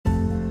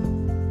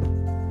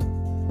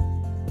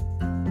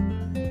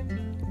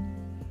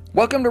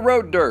Welcome to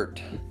Road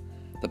Dirt,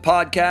 the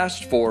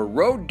podcast for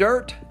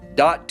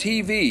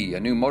RoadDirt.tv, a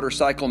new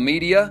motorcycle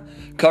media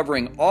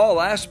covering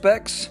all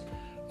aspects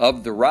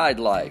of the ride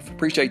life.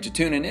 Appreciate you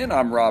tuning in.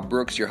 I'm Rob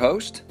Brooks, your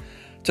host.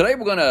 Today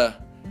we're going to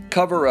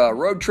cover a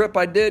road trip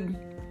I did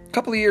a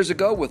couple of years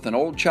ago with an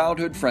old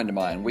childhood friend of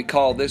mine. We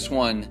call this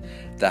one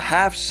the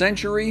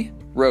Half-Century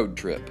Road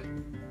Trip.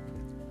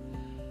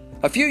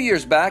 A few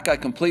years back, I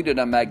completed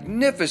a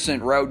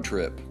magnificent road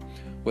trip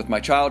with my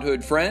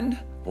childhood friend,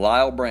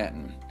 Lyle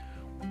Branton.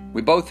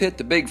 We both hit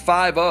the big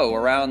 5-0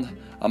 around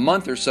a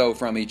month or so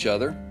from each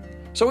other,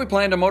 so we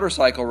planned a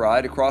motorcycle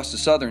ride across the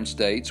southern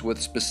states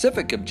with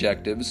specific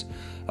objectives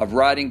of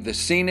riding the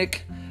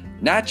scenic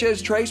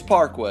Natchez Trace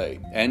Parkway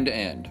end to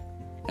end,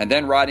 and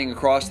then riding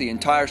across the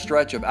entire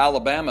stretch of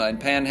Alabama and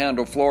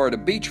Panhandle, Florida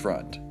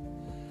beachfront.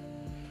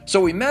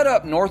 So we met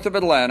up north of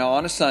Atlanta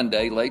on a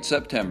Sunday, late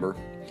September,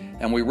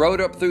 and we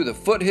rode up through the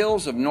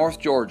foothills of North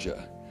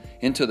Georgia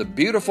into the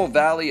beautiful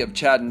valley of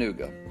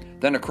Chattanooga,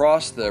 then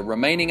across the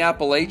remaining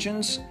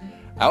Appalachians,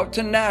 out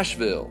to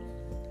Nashville.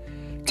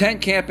 Tent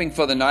camping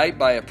for the night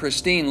by a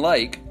pristine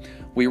lake,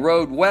 we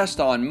rode west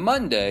on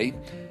Monday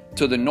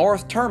to the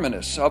north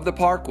terminus of the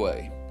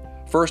parkway,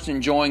 first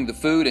enjoying the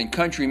food and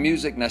country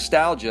music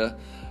nostalgia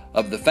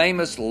of the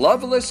famous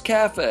Loveless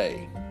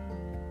Cafe.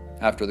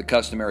 After the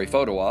customary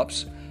photo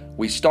ops,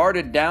 we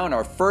started down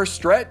our first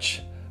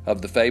stretch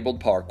of the fabled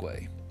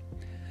parkway.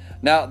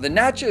 Now, the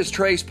Natchez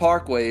Trace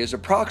Parkway is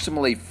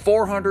approximately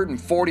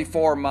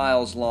 444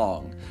 miles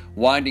long,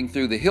 winding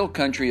through the hill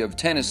country of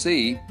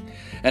Tennessee,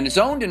 and is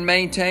owned and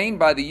maintained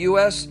by the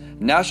U.S.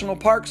 National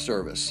Park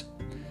Service.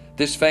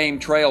 This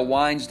famed trail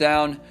winds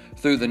down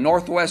through the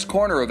northwest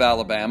corner of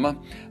Alabama,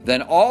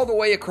 then all the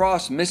way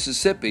across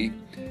Mississippi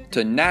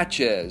to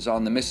Natchez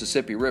on the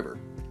Mississippi River.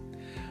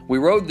 We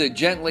rode the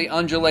gently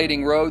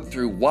undulating road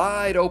through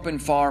wide open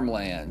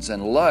farmlands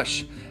and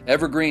lush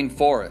evergreen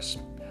forests,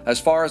 as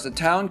far as a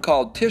town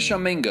called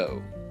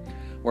Tishomingo,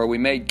 where we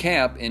made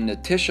camp in the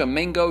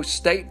Tishomingo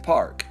State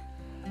Park,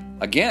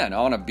 again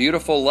on a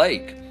beautiful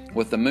lake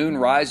with the moon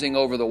rising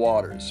over the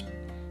waters.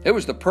 It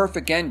was the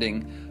perfect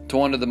ending to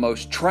one of the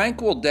most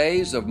tranquil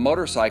days of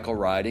motorcycle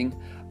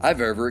riding I've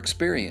ever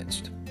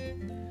experienced.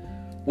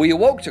 We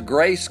awoke to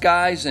gray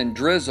skies and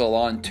drizzle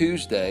on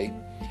Tuesday,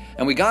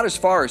 and we got as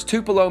far as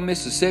Tupelo,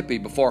 Mississippi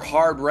before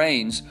hard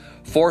rains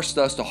forced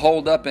us to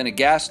hold up in a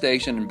gas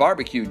station and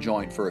barbecue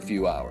joint for a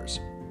few hours.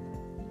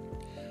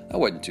 That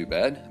wasn't too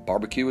bad.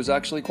 Barbecue was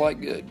actually quite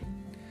good.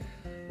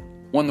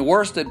 When the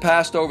worst had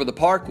passed over the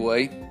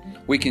parkway,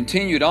 we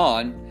continued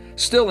on,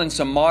 still in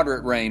some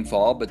moderate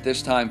rainfall, but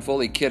this time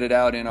fully kitted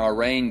out in our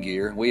rain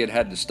gear. We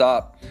had to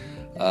stop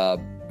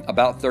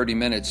about 30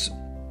 minutes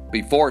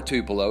before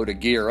Tupelo to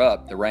gear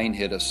up. The rain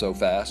hit us so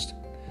fast.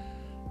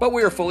 But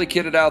we were fully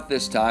kitted out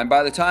this time.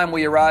 By the time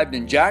we arrived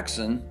in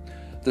Jackson,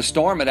 the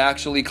storm had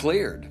actually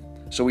cleared.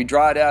 So we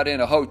dried out in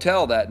a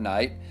hotel that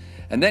night,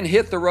 and then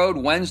hit the road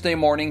Wednesday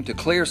morning to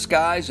clear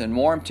skies and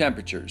warm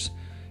temperatures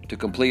to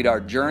complete our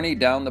journey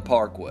down the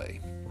parkway.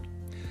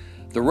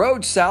 The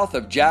road south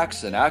of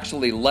Jackson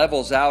actually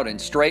levels out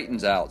and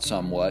straightens out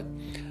somewhat,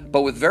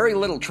 but with very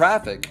little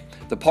traffic,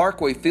 the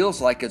parkway feels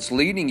like it's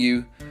leading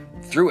you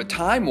through a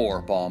time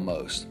warp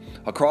almost,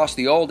 across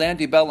the old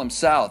antebellum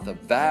South of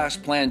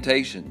vast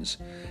plantations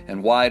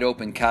and wide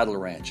open cattle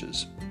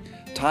ranches.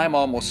 Time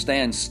almost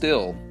stands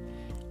still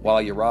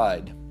while you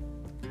ride.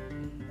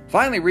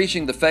 Finally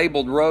reaching the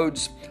fabled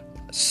road's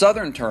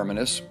southern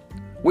terminus,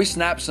 we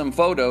snapped some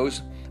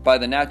photos by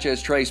the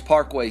Natchez Trace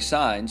Parkway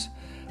signs,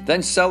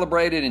 then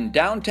celebrated in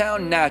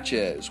downtown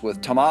Natchez with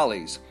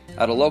tamales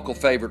at a local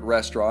favorite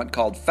restaurant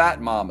called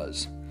Fat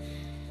Mama's,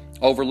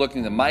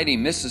 overlooking the mighty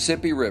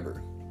Mississippi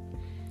River.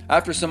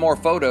 After some more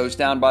photos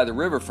down by the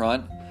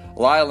riverfront,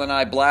 Lyle and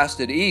I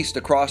blasted east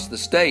across the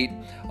state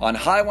on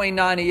Highway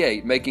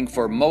 98, making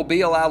for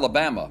Mobile,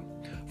 Alabama,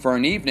 for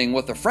an evening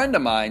with a friend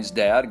of mine's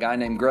dad, a guy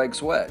named Greg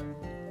Sweat.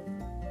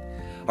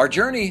 Our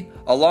journey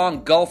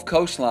along Gulf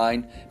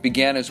coastline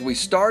began as we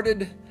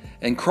started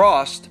and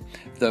crossed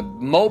the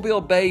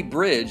Mobile Bay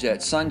Bridge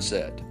at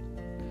sunset.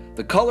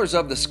 The colors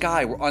of the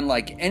sky were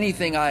unlike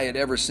anything I had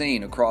ever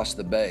seen across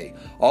the bay.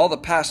 All the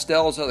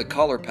pastels of the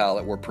color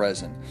palette were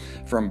present,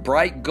 from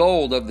bright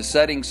gold of the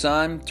setting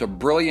sun to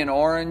brilliant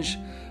orange,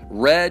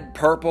 red,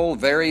 purple,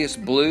 various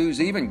blues,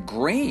 even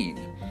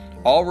green,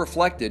 all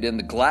reflected in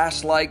the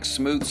glass-like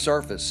smooth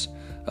surface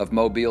of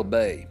Mobile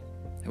Bay.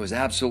 It was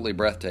absolutely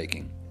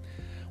breathtaking.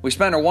 We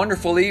spent a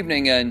wonderful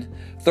evening and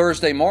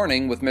Thursday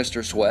morning with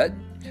Mr. Sweat,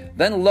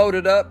 then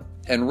loaded up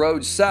and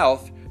rode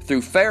south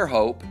through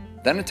Fairhope,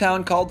 then a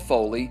town called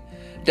Foley,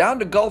 down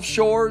to Gulf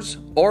Shores,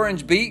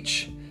 Orange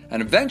Beach,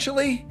 and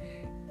eventually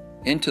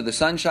into the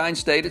Sunshine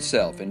State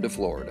itself, into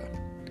Florida.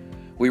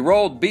 We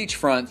rolled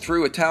beachfront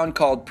through a town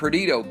called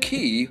Perdido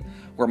Key,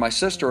 where my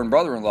sister and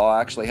brother-in-law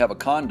actually have a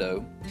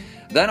condo,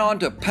 then on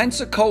to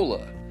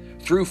Pensacola,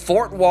 through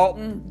Fort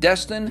Walton,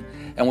 Destin,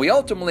 and we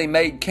ultimately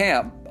made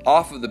camp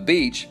off of the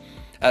beach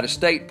at a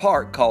state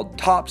park called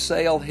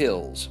Topsail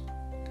Hills.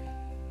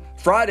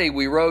 Friday,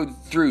 we rode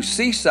through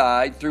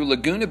Seaside, through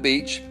Laguna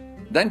Beach,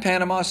 then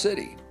Panama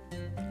City.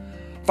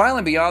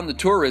 Finally, beyond the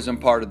tourism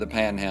part of the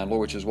Panhandle,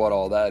 which is what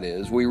all that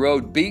is, we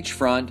rode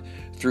beachfront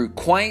through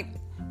quaint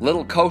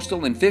little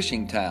coastal and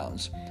fishing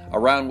towns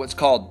around what's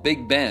called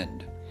Big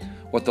Bend,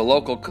 what the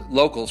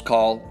locals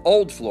call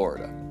Old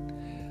Florida.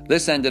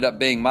 This ended up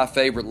being my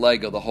favorite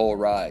leg of the whole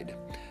ride.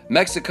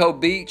 Mexico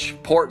Beach,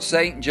 Port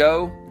St.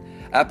 Joe,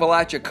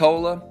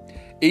 Apalachicola,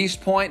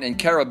 East Point, and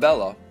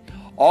Carabella,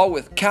 all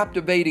with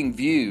captivating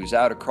views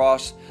out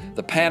across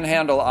the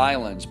Panhandle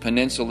Islands,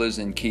 peninsulas,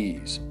 and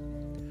keys.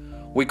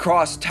 We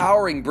crossed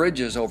towering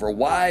bridges over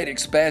wide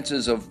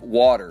expanses of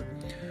water.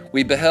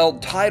 We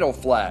beheld tidal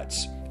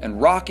flats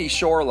and rocky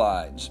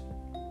shorelines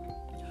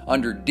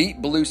under deep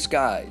blue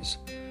skies.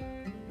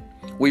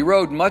 We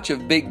rode much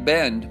of Big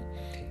Bend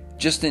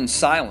just in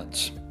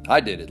silence, I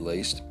did at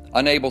least,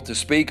 unable to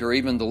speak or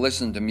even to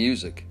listen to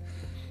music.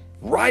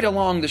 Right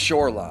along the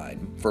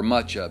shoreline for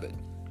much of it.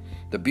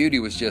 The beauty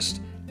was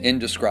just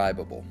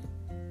indescribable.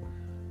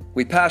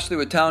 We passed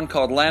through a town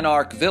called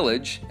Lanark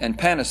Village and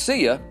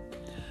Panacea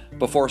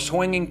before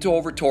swinging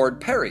over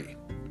toward Perry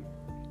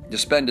to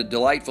spend a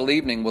delightful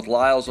evening with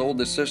Lyle's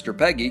oldest sister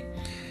Peggy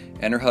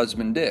and her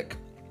husband Dick.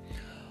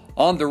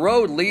 On the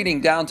road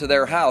leading down to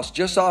their house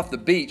just off the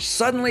beach,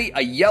 suddenly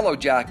a yellow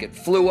jacket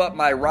flew up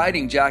my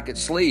riding jacket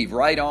sleeve,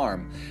 right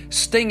arm,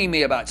 stinging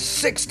me about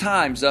 6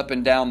 times up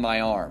and down my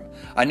arm.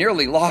 I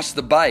nearly lost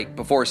the bike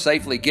before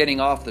safely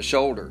getting off the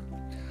shoulder.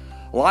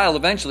 Lyle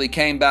eventually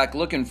came back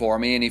looking for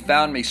me, and he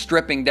found me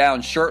stripping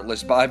down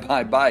shirtless by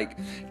my bike,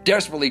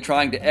 desperately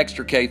trying to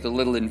extricate the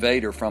little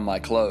invader from my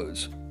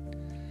clothes.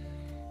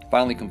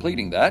 Finally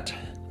completing that,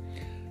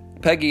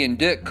 Peggy and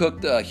Dick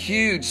cooked a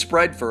huge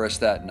spread for us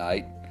that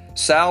night,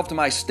 salved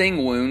my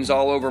sting wounds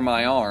all over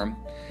my arm,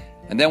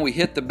 and then we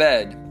hit the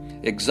bed,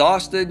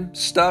 exhausted,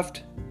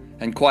 stuffed,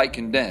 and quite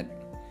content,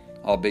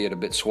 albeit a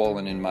bit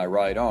swollen in my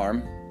right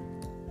arm.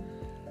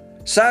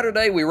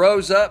 Saturday, we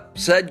rose up,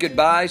 said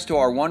goodbyes to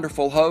our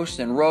wonderful host,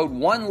 and rode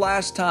one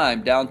last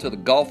time down to the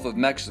Gulf of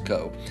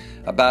Mexico,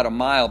 about a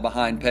mile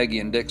behind Peggy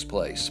and Dick's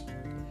place.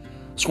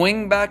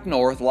 Swinging back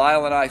north,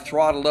 Lyle and I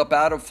throttled up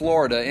out of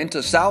Florida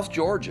into South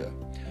Georgia,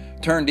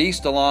 turned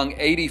east along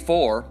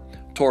 84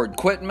 toward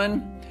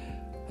Quitman,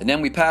 and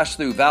then we passed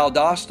through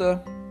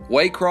Valdosta,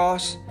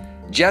 Waycross,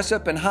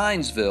 Jessup, and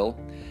Hinesville,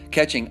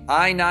 catching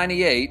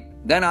I-98,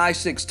 then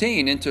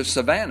I-16 into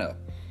Savannah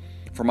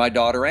for my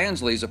daughter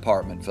Ansley's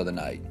apartment for the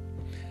night.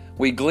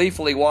 We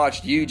gleefully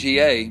watched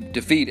UGA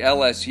defeat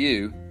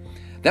LSU.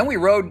 Then we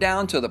rode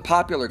down to the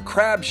popular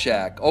Crab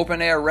Shack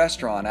open-air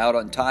restaurant out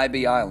on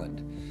Tybee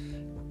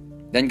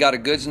Island. Then got a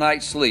good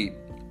night's sleep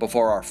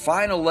before our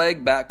final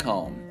leg back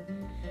home.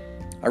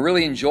 I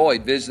really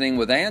enjoyed visiting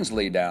with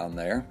Ansley down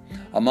there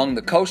among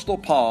the coastal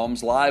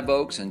palms, live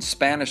oaks, and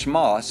Spanish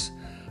moss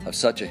of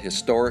such a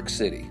historic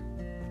city.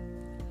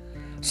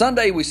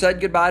 Sunday, we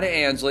said goodbye to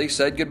Ansley,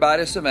 said goodbye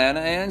to Savannah,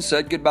 and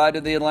said goodbye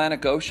to the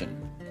Atlantic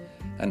Ocean,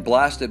 and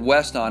blasted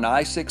west on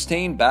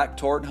I-16 back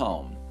toward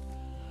home.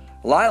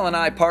 Lyle and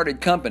I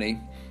parted company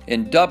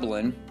in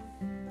Dublin,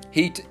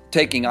 he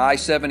taking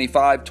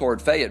I-75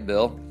 toward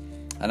Fayetteville,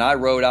 and I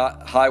rode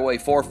Highway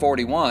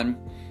 441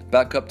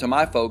 back up to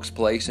my folks'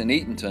 place in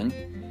Eatonton,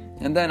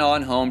 and then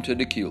on home to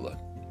Decula.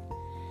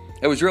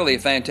 It was really a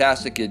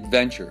fantastic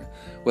adventure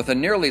with a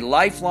nearly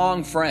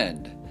lifelong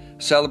friend,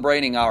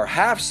 celebrating our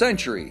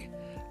half-century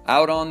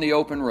out on the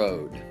open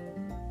road,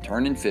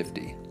 turning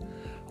 50.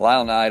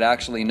 Lyle and I had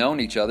actually known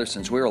each other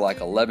since we were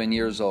like 11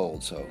 years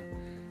old, so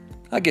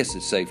I guess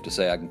it's safe to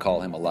say I can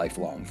call him a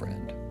lifelong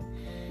friend.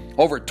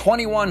 Over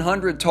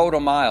 2,100 total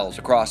miles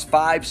across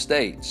 5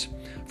 states,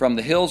 from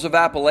the hills of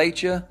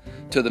Appalachia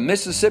to the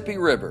Mississippi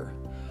River,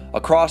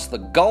 across the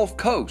Gulf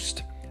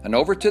Coast, and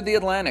over to the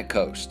Atlantic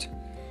Coast.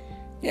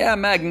 Yeah,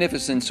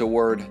 magnificent's a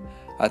word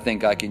I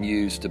think I can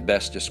use to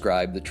best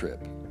describe the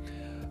trip.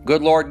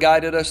 Good Lord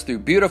guided us through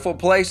beautiful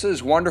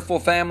places, wonderful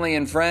family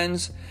and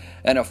friends,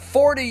 and a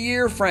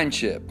 40-year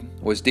friendship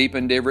was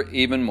deepened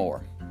even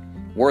more.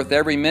 Worth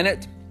every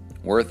minute,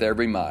 worth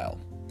every mile.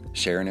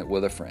 Sharing it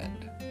with a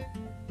friend.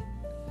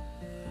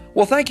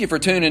 Well, thank you for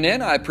tuning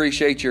in. I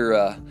appreciate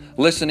your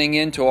listening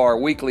in to our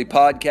weekly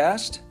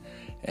podcast,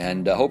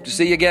 and hope to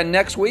see you again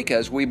next week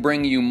as we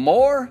bring you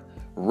more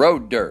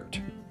Road Dirt.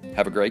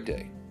 Have a great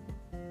day.